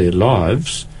words, their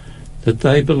lives, that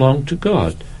they belong to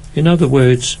God. In other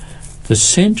words, the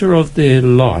centre of their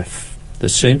life, the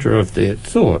centre of their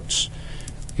thoughts,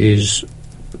 is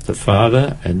the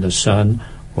Father and the Son,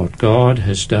 what God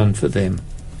has done for them.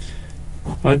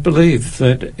 I believe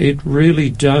that it really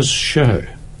does show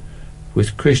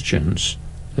with Christians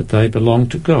that they belong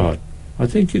to God. I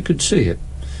think you could see it.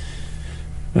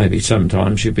 Maybe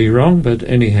sometimes you'd be wrong, but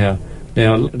anyhow.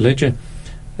 Now, Ledger,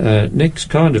 Nick's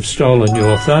kind of stolen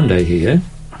your thunder here,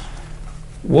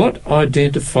 what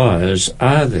identifiers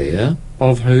are there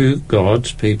of who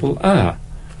God's people are?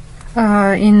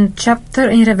 In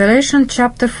Revelation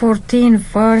chapter 14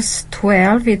 verse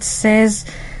 12 it says,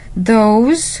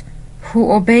 those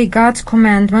who obey God's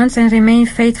commandments and remain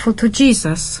faithful to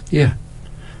Jesus. Yeah.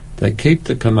 They keep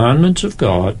the commandments of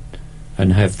God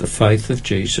and have the faith of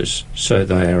Jesus. So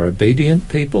they are obedient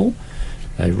people.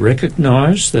 They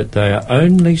recognise that they are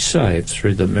only saved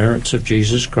through the merits of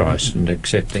Jesus Christ and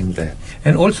accepting that.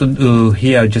 And also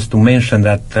here, just to mention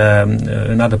that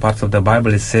in other parts of the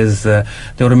Bible it says there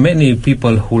are many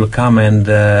people who will come and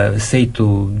say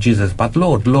to Jesus, but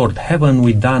Lord, Lord, haven't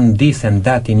we done this and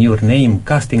that in your name,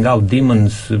 casting out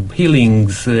demons,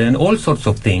 healings, and all sorts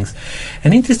of things.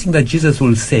 And interesting that Jesus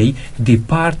will say,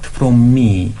 depart from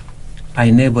me,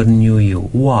 I never knew you.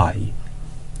 Why?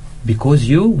 Because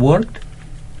you worked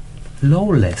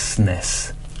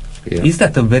lawlessness. Yeah. Is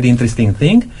that a very interesting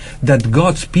thing? That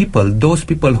God's people, those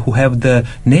people who have the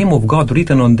name of God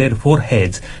written on their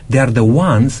foreheads, they are the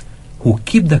ones who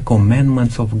keep the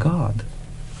commandments of God.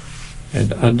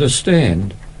 And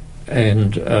understand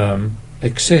and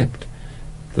accept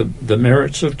the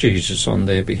merits of Jesus on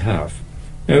their behalf.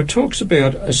 Now it talks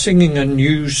about singing a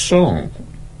new song.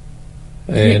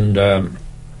 And,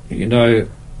 you know,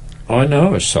 I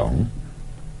know a song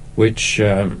which...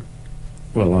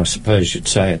 well, I suppose you'd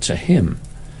say it's a hymn,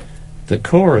 the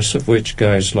chorus of which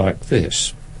goes like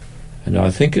this. And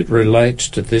I think it relates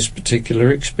to this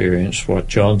particular experience, what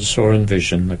John saw in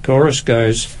vision. The chorus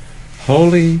goes,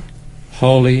 holy,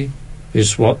 holy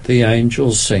is what the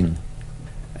angels sing,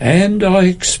 and I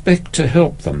expect to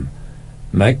help them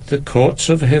make the courts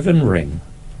of heaven ring.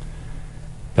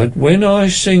 But when I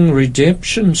sing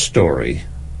redemption's story,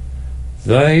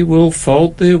 they will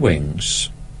fold their wings,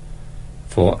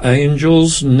 for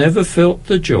angels never felt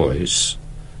the joys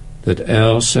that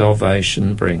our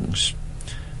salvation brings.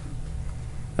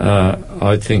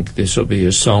 I think this will be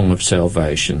a song of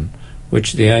salvation,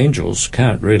 which the angels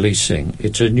can't really sing.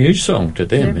 It's a new song to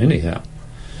them, anyhow.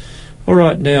 All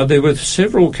right, now there were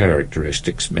several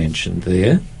characteristics mentioned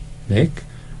there, Nick.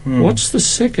 What's the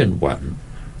second one?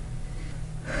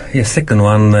 Yes, second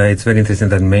one, it's very interesting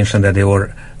that mentioned that they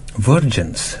were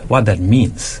virgins. What that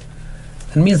means?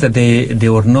 It means that they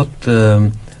were not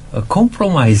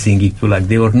compromising, if you like.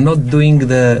 They were not doing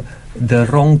the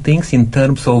wrong things in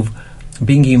terms of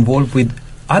being involved with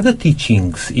other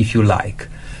teachings, if you like.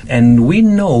 And we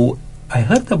know, I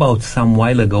heard about some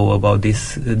while ago about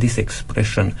this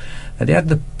expression, that they are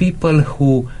the people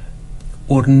who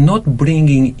are not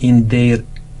bringing in their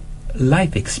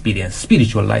life experience,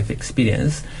 spiritual life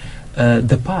experience,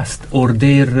 the past or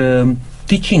their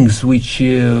teachings which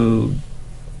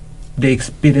they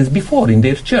experienced before in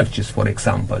their churches, for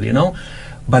example, you know,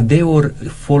 but they were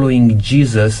following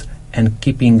Jesus and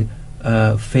keeping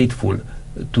faithful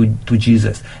to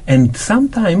Jesus. And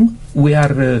sometimes we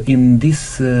are in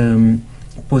this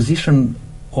position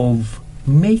of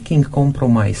making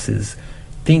compromises,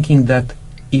 thinking that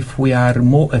if we are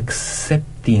more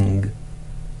accepting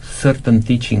certain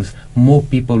teachings, more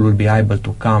people will be able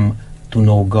to come to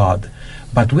know God.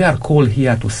 But we are called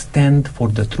here to stand for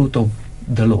the truth of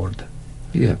the Lord.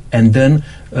 Yeah. And then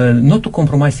not to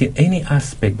compromise in any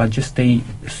aspect, but just stay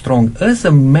strong. As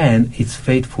a man is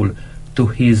faithful to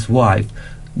his wife,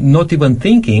 not even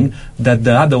thinking that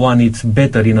the other one is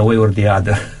better in a way or the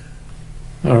other.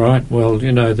 All right, well,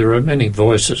 you know, there are many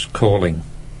voices calling.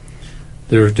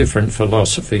 There are different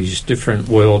philosophies, different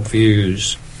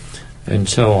worldviews, and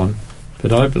so on.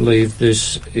 But I believe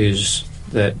this is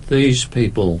that these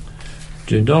people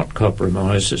do not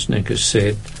compromise, as Nick has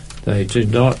said. They do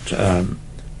not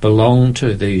belong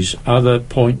to these other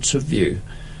points of view,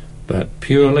 but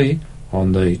purely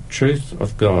on the truth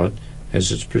of God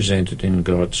as it's presented in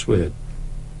God's Word.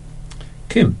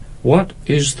 Kim, what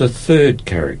is the third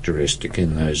characteristic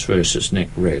in those verses Nick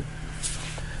read?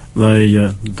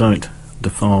 They don't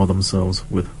defile themselves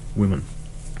with women.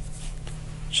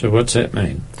 So what's that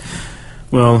mean?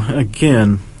 Well,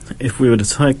 again, if we were to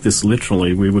take this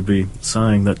literally, we would be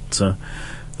saying that the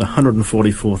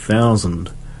 144,000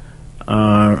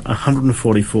 are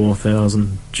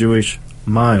 144,000 Jewish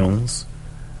males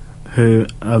who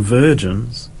are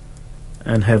virgins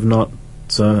and have not,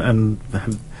 the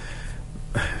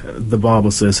Bible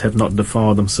says, have not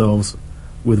defiled themselves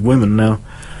with women. Now,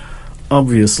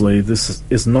 obviously, this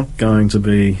is not going to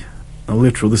be a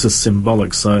literal, this is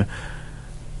symbolic. So,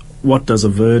 what does a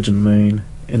virgin mean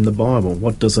in the Bible?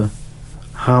 What does a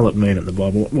harlot mean in the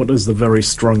Bible? What is the very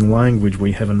strong language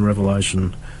we have in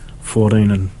Revelation 14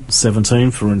 and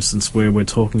 17, for instance, where we're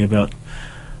talking about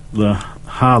the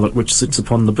harlot which sits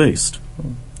upon the beast?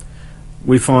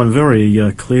 we find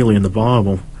very clearly in the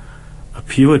Bible a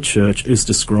pure church is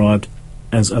described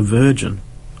as a virgin,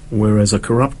 whereas a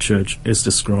corrupt church is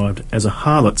described as a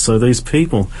harlot. So these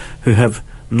people who have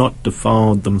not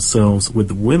defiled themselves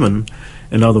with women,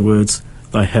 in other words,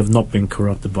 they have not been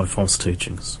corrupted by false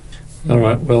teachings. All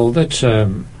right, well, that's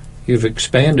you've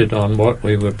expanded on what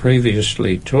we were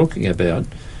previously talking about,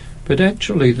 but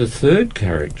actually the third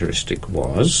characteristic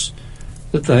was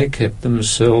that they kept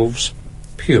themselves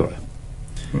pure.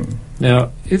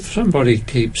 Now, if somebody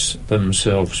keeps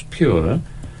themselves pure,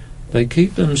 they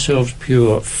keep themselves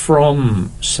pure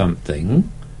from something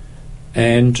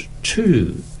and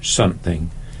to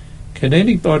something. Can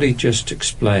anybody just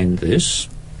explain this?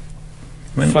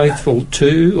 Faithful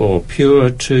to, or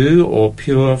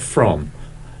pure from?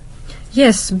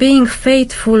 Yes, being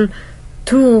faithful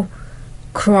to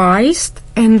Christ,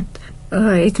 and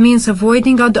it means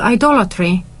avoiding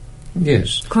idolatry.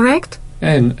 Yes. Correct?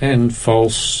 And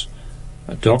false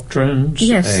doctrines,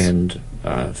 yes. And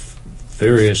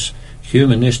various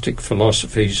humanistic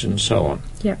philosophies and so on.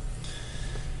 Yeah.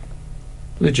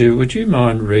 Lydia, would you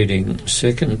mind reading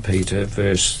 2 Peter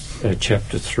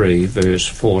chapter 3, verse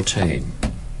 14?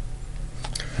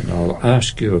 And I'll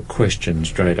ask you a question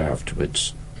straight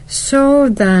afterwards. So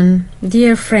then,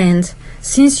 dear friends,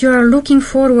 since you are looking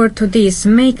forward to this,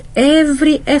 make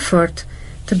every effort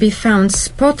to be found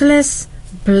spotless,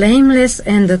 blameless,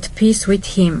 and at peace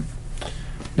with Him.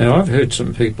 Now, I've heard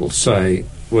some people say,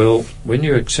 well, when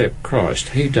you accept Christ,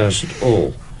 He does it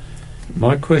all.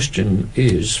 My question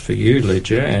is, for you,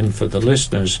 Lydia, and for the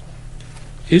listeners,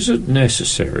 is it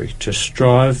necessary to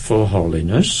strive for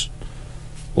holiness,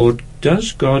 or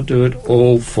does God do it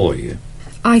all for you?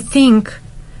 I think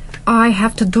I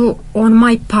have to do on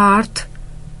my part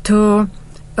to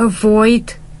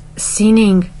avoid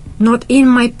sinning, not in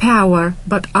my power,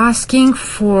 but asking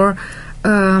for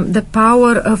the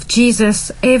power of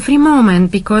Jesus every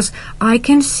moment, because I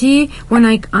can see when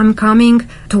I'm coming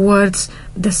towards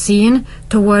the sin,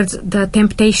 towards the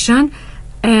temptation,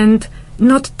 and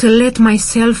not to let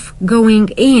myself going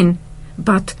in,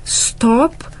 but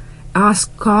stop,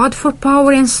 ask God for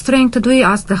power and strength to do it,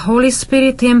 ask the Holy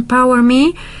Spirit to empower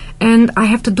me, and I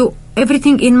have to do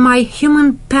everything in my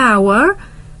human power,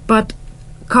 but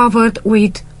covered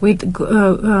with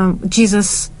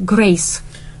Jesus' grace.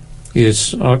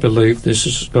 Yes, I believe this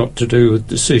has got to do with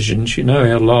decisions. You know,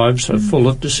 our lives are full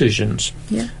of decisions.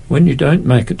 Yeah. When you don't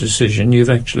make a decision, you've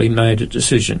actually made a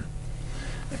decision.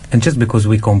 And just because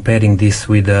we're comparing this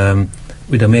with a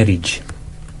marriage,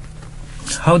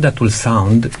 how that will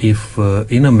sound if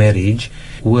in a marriage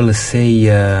we'll say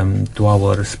to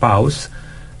our spouse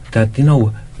that,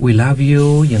 we love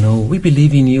you, we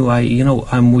believe in you,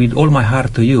 I'm with all my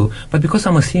heart to you, but because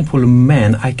I'm a sinful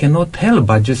man, I cannot help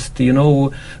but just,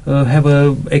 have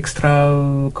a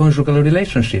extra conjugal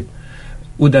relationship.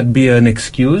 Would that be an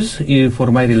excuse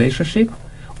for my relationship?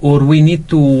 Or we need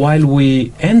to, while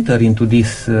we enter into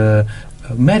this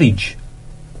marriage,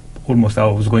 almost I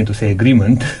was going to say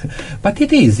agreement, but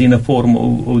it is in a form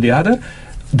or the other,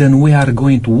 then we are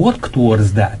going to work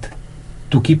towards that,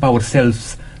 to keep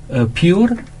ourselves pure,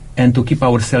 and to keep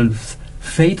ourselves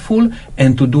faithful,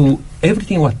 and to do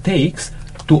everything what takes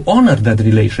to honor that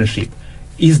relationship.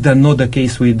 Is that not the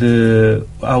case with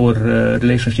our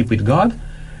relationship with God?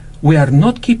 We are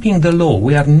not keeping the law.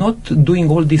 We are not doing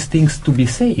all these things to be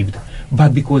saved.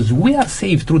 But because we are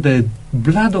saved through the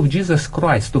blood of Jesus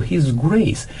Christ, to His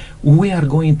grace, we are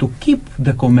going to keep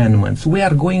the commandments. We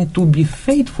are going to be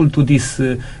faithful to this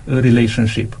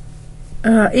relationship.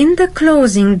 In the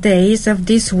closing days of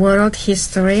this world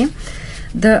history,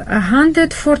 the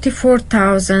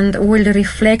 144,000 will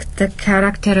reflect the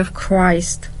character of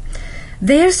Christ.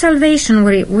 Their salvation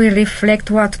will reflect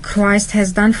what Christ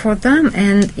has done for them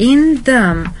and in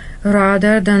them,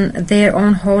 rather than their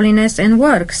own holiness and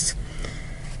works.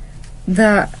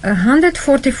 The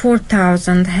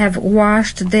 144,000 have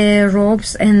washed their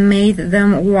robes and made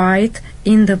them white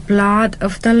in the blood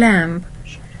of the Lamb.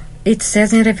 It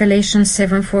says in Revelation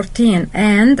 7:14,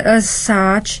 and as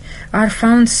such are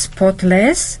found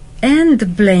spotless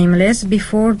and blameless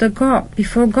before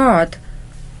God.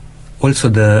 Also,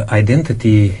 the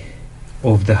identity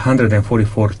of the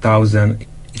 144,000,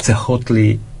 it's a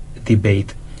hotly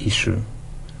debated issue.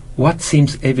 What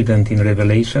seems evident in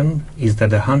Revelation is that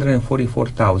the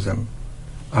 144,000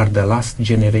 are the last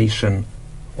generation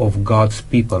of God's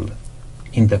people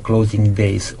in the closing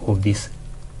days of this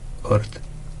earth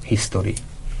history.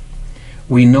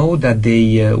 We know that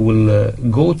they will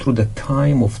go through the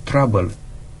time of trouble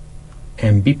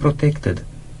and be protected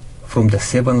from the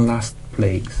 7 last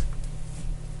plagues,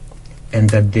 and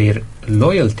that their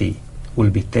loyalty will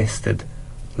be tested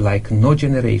like no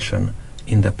generation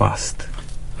in the past.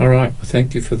 All right, well,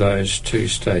 thank you for those two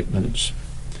statements.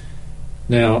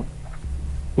 Now,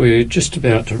 we're just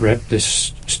about to wrap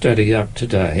this study up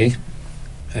today,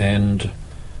 and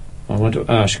I want to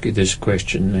ask you this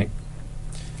question, Nick.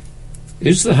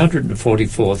 Is the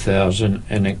 144,000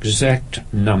 an exact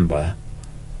number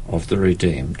of the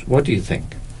redeemed? What do you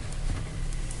think?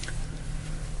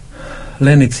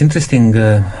 Len, it's interesting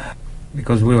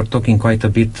because we were talking quite a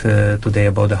bit today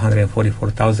about the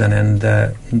 144,000, and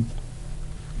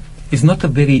it's not a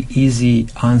very easy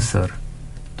answer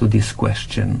to this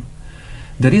question.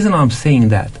 The reason I'm saying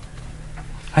that,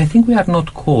 I think we are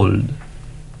not called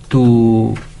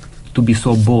to be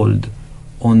so bold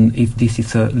on if this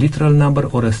is a literal number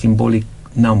or a symbolic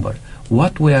number.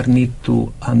 What we are need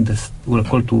to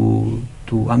called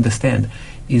to understand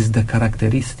is the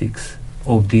characteristics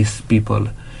of these people,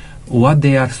 what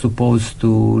they are supposed to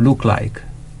look like.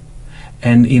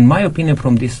 And in my opinion,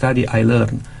 from this study, I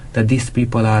learned that these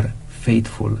people are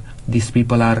faithful. These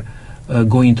people are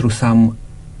going through some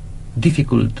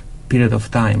difficult period of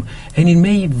time, and it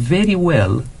may very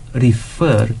well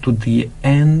refer to the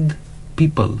end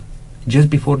people just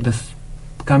before the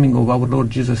coming of our Lord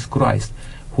Jesus Christ,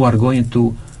 who are going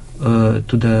to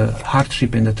the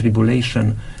hardship and the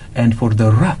tribulation and for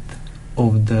the wrath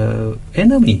of the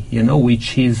enemy,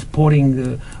 which is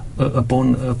pouring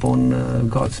upon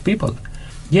God's people.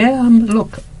 Yeah,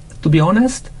 look, to be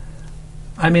honest,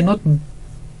 I may not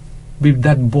be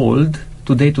that bold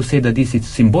today to say that this is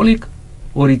symbolic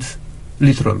or it's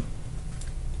literal.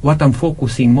 What I'm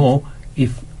focusing more,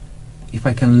 if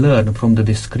I can learn from the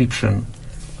description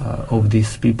of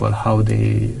these people, how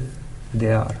they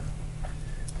are.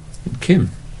 Kim,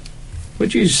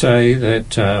 would you say that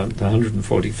the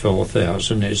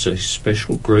 144,000 is a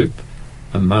special group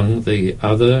among the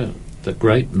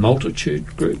great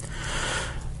multitude group?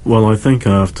 Well, I think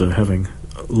after having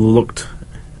looked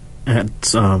at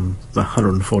the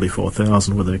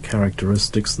 144,000 with their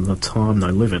characteristics and the time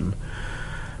they live in,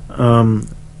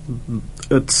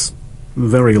 it's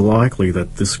very likely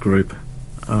that this group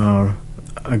are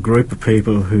a group of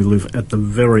people who live at the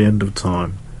very end of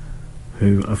time,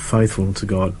 who are faithful to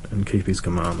God and keep His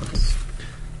commandments.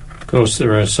 Of course,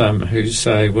 there are some who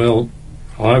say, well,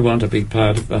 I want to be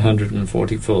part of the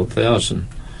 144,000.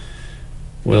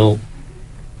 Well,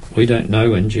 we don't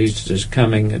know when Jesus is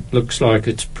coming. It looks like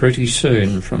it's pretty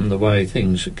soon from the way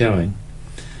things are going.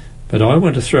 But I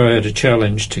want to throw out a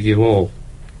challenge to you all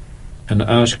and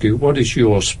ask you, what is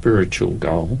your spiritual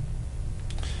goal?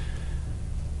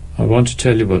 I want to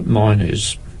tell you what mine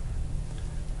is.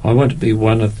 I want to be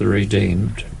one of the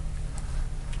redeemed,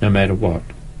 no matter what,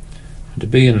 and to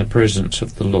be in the presence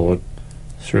of the Lord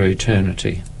through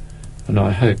eternity. And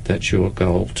I hope that's your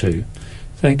goal too.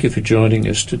 Thank you for joining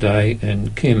us today.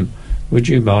 And Kim, would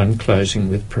you mind closing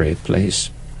with prayer, please?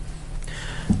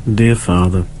 Dear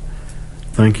Father,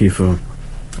 thank you for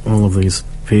all of these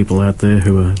people out there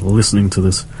who are listening to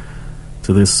this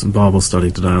Bible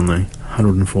study today on the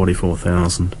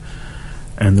 144,000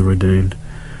 and the redeemed.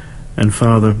 And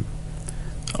Father,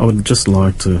 I would just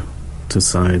like to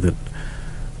say that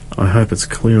I hope it's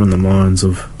clear in the minds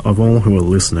of all who are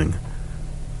listening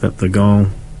that the goal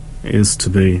is to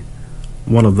be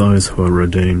one of those who are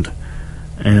redeemed.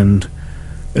 And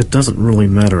it doesn't really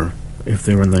matter if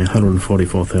they're in the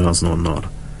 144,000 or not.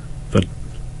 But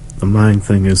the main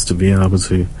thing is to be able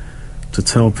to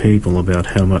tell people about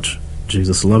how much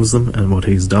Jesus loves them and what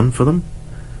He's done for them.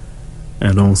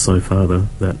 And also, Father,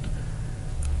 that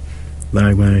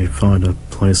they may find a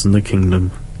place in the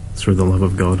kingdom through the love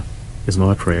of God, is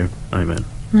my prayer. Amen.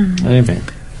 Mm-hmm. Amen.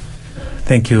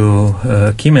 Thank you,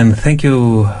 Kim, and thank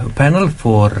you, panel,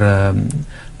 for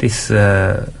this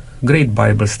great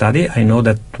Bible study. I know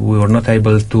that we were not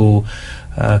able to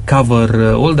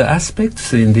cover all the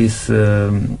aspects in this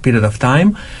period of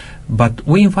time, but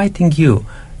we're inviting you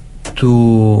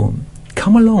to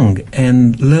come along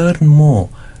and learn more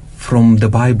from the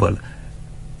Bible.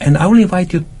 And I will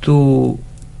invite you to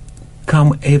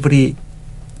come every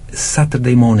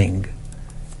Saturday morning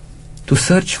to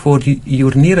search for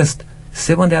your nearest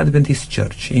Seventh-day Adventist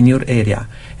church in your area.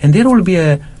 And there will be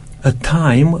a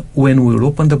time when we'll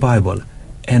open the Bible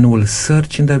and we'll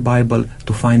search in the Bible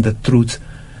to find the truth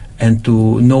and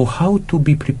to know how to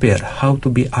be prepared, how to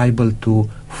be able to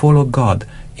follow God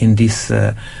in these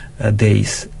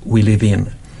days we live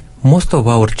in. Most of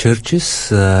our churches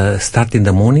start in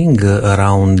the morning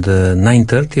around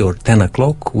 9:30 or 10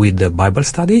 o'clock with the Bible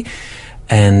study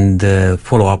and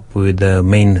follow up with the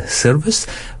main service.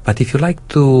 But if you like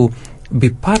to be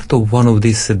part of one of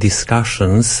these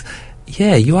discussions,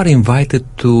 you are invited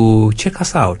to check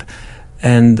us out.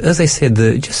 And as I said,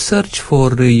 just search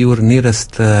for your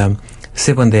nearest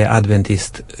Seventh-day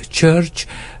Adventist church,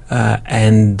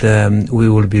 and we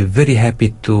will be very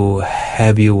happy to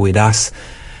have you with us,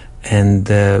 and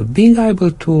being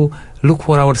able to look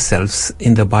for ourselves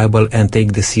in the Bible and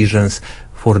take decisions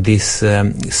for this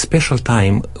special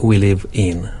time we live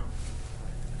in.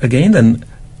 Again, then,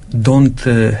 don't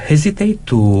hesitate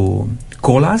to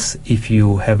call us if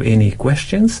you have any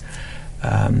questions,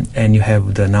 and you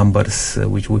have the numbers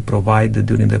which we provide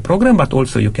during the program, but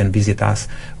also you can visit us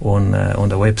on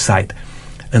the website.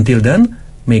 Until then,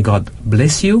 may God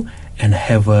bless you and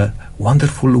have a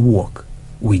wonderful walk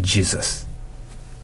with Jesus.